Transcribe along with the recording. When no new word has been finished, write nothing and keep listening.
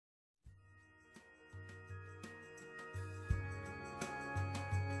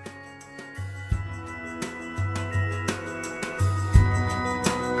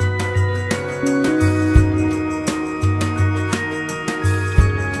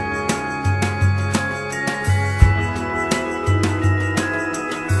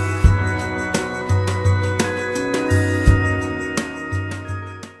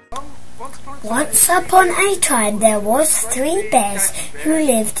Once upon a time there was 3 bears who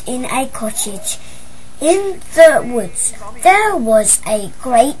lived in a cottage in the woods. There was a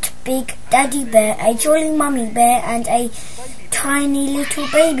great big daddy bear, a jolly mummy bear, and a tiny little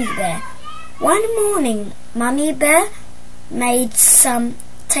baby bear. One morning, Mummy Bear made some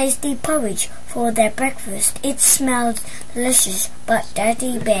tasty porridge for their breakfast. It smelled delicious, but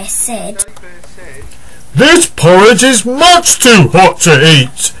Daddy Bear said, "This porridge is much too hot to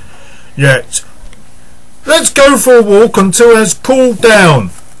eat yet. Let's go for a walk until it has cooled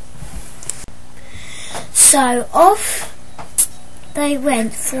down." So off they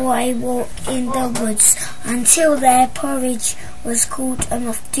went for a walk in the woods until their porridge was cooled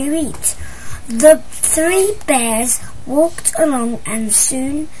enough to eat. The 3 bears walked along and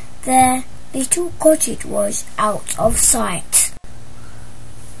soon their little cottage was out of sight.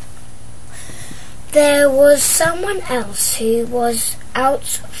 There was someone else who was out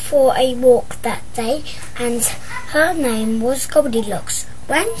for a walk that day, and her name was Goldilocks.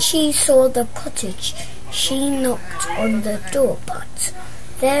 When she saw the cottage, she knocked on the door, but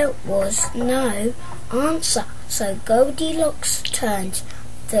there was no answer. So Goldilocks turned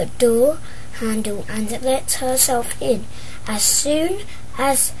the door handle and let herself in. As soon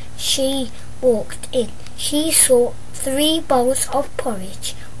as she walked in, she saw 3 bowls of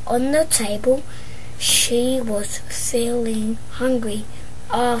porridge on the table. She was feeling hungry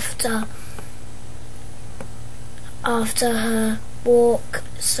after her walk,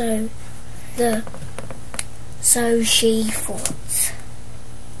 so she thought,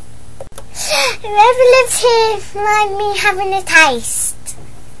 "Whoever lives here might be having a taste."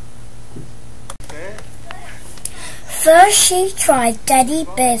 First she tried Daddy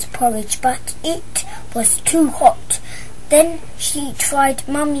Bear's porridge, but it was too hot. Then she tried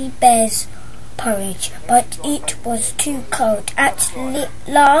Mummy Bear's porridge, but it was too cold. At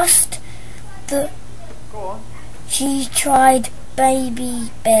last she tried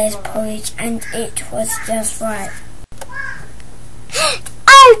Baby Bear's porridge, and it was just right.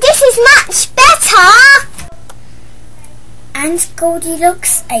 "Oh, this is much better!" And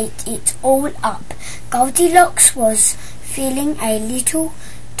Goldilocks ate it all up. Goldilocks was feeling a little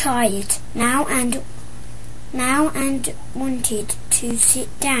tired now and wanted to sit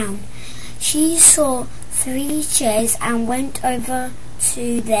down. She saw 3 chairs and went over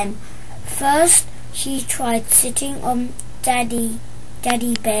to them. First, she tried sitting on Daddy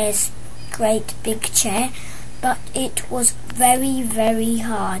Bear's great big chair, but it was very, very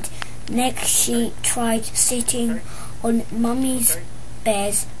hard. Next, she tried sitting on Mummy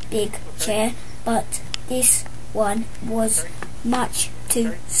Bear's big chair, but this one was much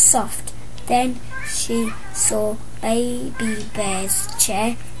too soft. Then she saw Baby Bear's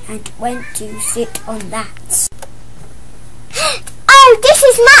chair and went to sit on that. "Oh, this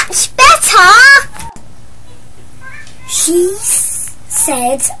is much better!" she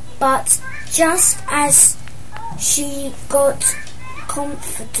said, but just as she got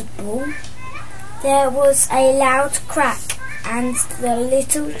comfortable, there was a loud crack and the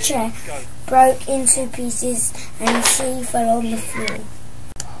little chair broke into pieces and she fell on the floor.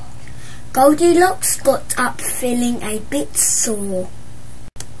 Goldilocks got up feeling a bit sore.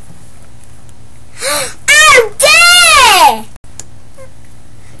 "Oh dear!"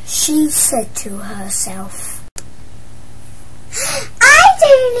 she said to herself. "I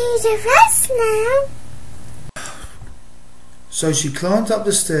do need a rest now." So she climbed up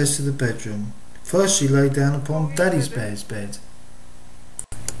the stairs to the bedroom. First she lay down upon Daddy Bear's bed.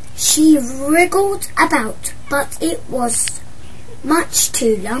 She wriggled about, but it was much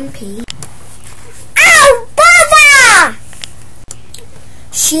too lumpy. "Oh, bother!"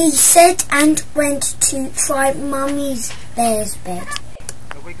 she said, and went to try Mummy Bear's bed.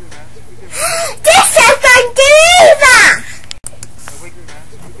 "This isn't either!"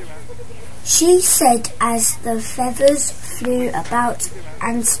 she said as the feathers flew about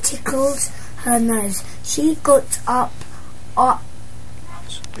and tickled her nose. She got up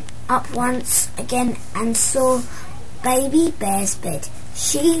once again and saw Baby Bear's bed.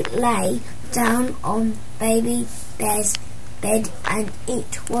 She lay down on Baby Bear's bed and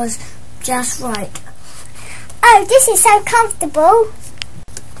it was just right. "Oh, this is so comfortable,"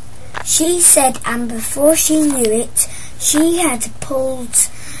 she said, and before she knew it, she had pulled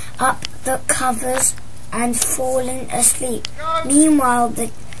up the covers and fallen asleep. Meanwhile, the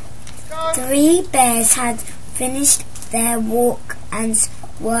 3 bears had finished their walk and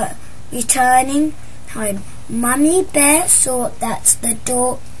were returning home. Mummy Bear saw that the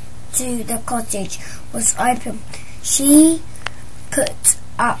door to the cottage was open. She put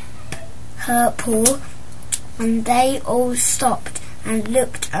up her paw and they all stopped and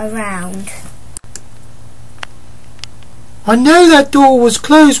looked around. I know that door was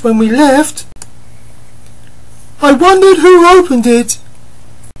closed when we left. I wondered who opened it.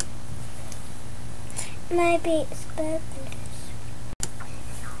 Maybe it's burglars.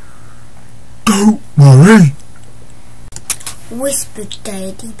 Don't worry, whispered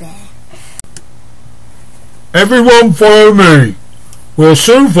Daddy Bear. everyone follow me. We'll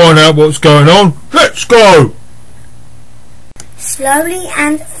soon find out what's going on. Let's go. Slowly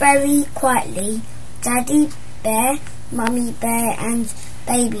and very quietly, Daddy Bear, Mummy Bear and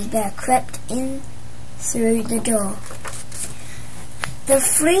Baby Bear crept in through the door. The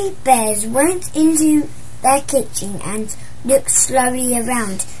three bears went into their kitchen and looked slowly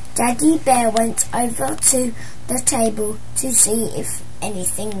around. Daddy Bear went over to the table to see if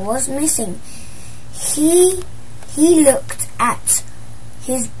anything was missing. He looked at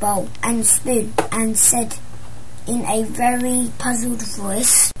his bowl and spoon and said in a very puzzled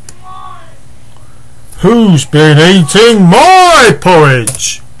voice, Who's been eating my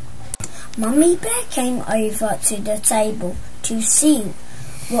porridge? Mummy Bear came over to the table to see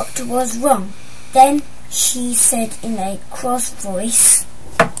what was wrong. Then she said in a cross voice,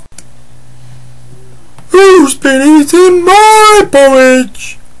 Who's been eating my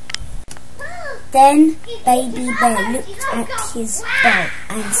porridge? Then Baby Bear looked at his bowl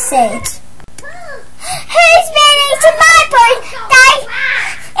and said, Who's been eating my porridge? They've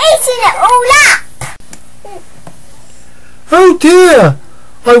eaten it all up. Oh dear,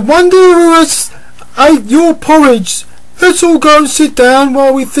 I wonder who has ate your porridge. Let's all go and sit down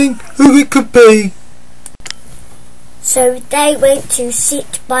while we think who it could be. So they went to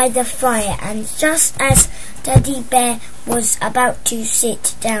sit by the fire, and just as Daddy Bear was about to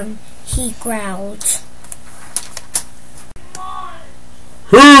sit down, he growled,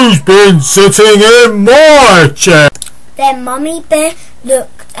 Who's been sitting in my chair? Then Mummy Bear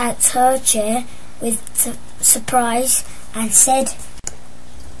looked at her chair with surprise and said,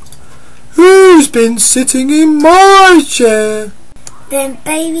 Who's been sitting in my chair? Then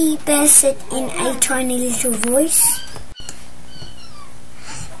Baby Bear said in a tiny little voice,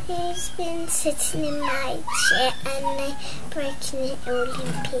 Who's been sitting in my chair and they're breaking it all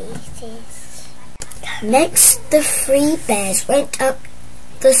in pieces? Next, the three bears went up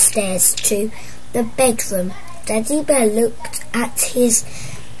the stairs to the bedroom. Daddy Bear looked at his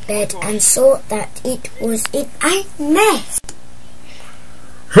bed and saw that it was in a mess.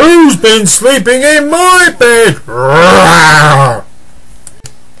 Who's been sleeping in my bed? Rawr!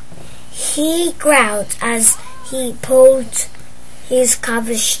 He growled as he pulled his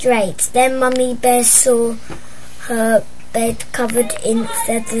covers straight. Then Mummy Bear saw her bed covered in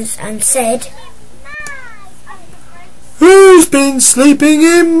feathers and said, Who's been sleeping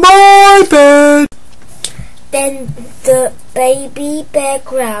in my bed? Then the Baby Bear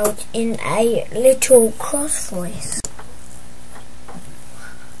growled in a little cross voice,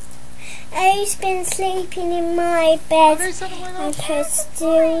 Who's been sleeping in my bed and they're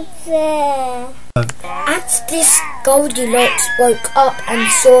still there? At this, Goldilocks woke up and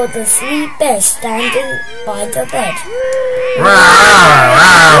saw the three bears standing by the bed.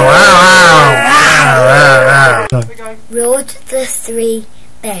 Roared the three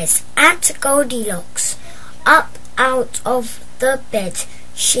bears at Goldilocks. Up out of the bed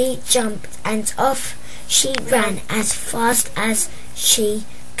she jumped, and off she ran as fast as she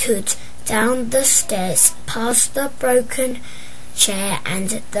could down the stairs, past the broken chair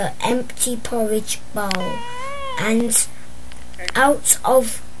and the empty porridge bowl, and out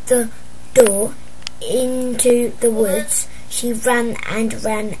of the door into the woods. She ran and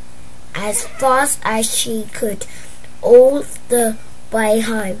ran as fast as she could all the way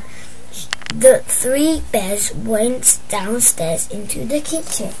home. The three bears went downstairs into the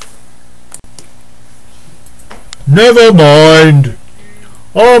kitchen. Never mind.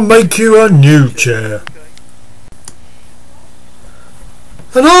 I'll make you a new chair.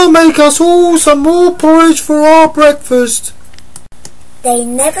 And I'll make us all some more porridge for our breakfast. They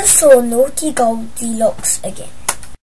never saw naughty Goldilocks again.